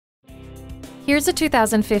Here's a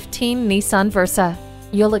 2015 Nissan Versa.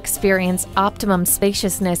 You'll experience optimum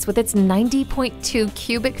spaciousness with its 90.2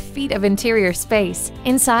 cubic feet of interior space.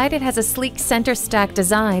 Inside, it has a sleek center stack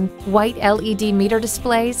design, white LED meter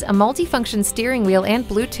displays, a multifunction steering wheel, and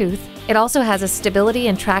Bluetooth. It also has a stability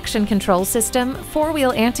and traction control system,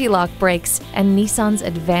 four-wheel anti-lock brakes, and Nissan's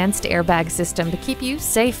advanced airbag system to keep you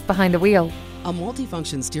safe behind the wheel. A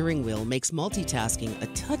multifunction steering wheel makes multitasking a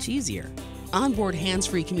touch easier. Onboard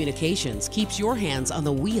hands-free communications keeps your hands on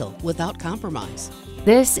the wheel without compromise.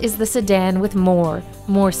 This is the sedan with more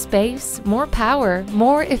space, more power,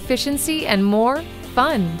 more efficiency, and more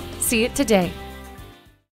fun. See it today.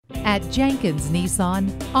 At Jenkins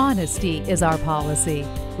Nissan, honesty is our policy.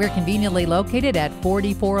 We're conveniently located at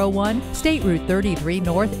 4401 State Route 33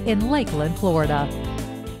 North in Lakeland, Florida.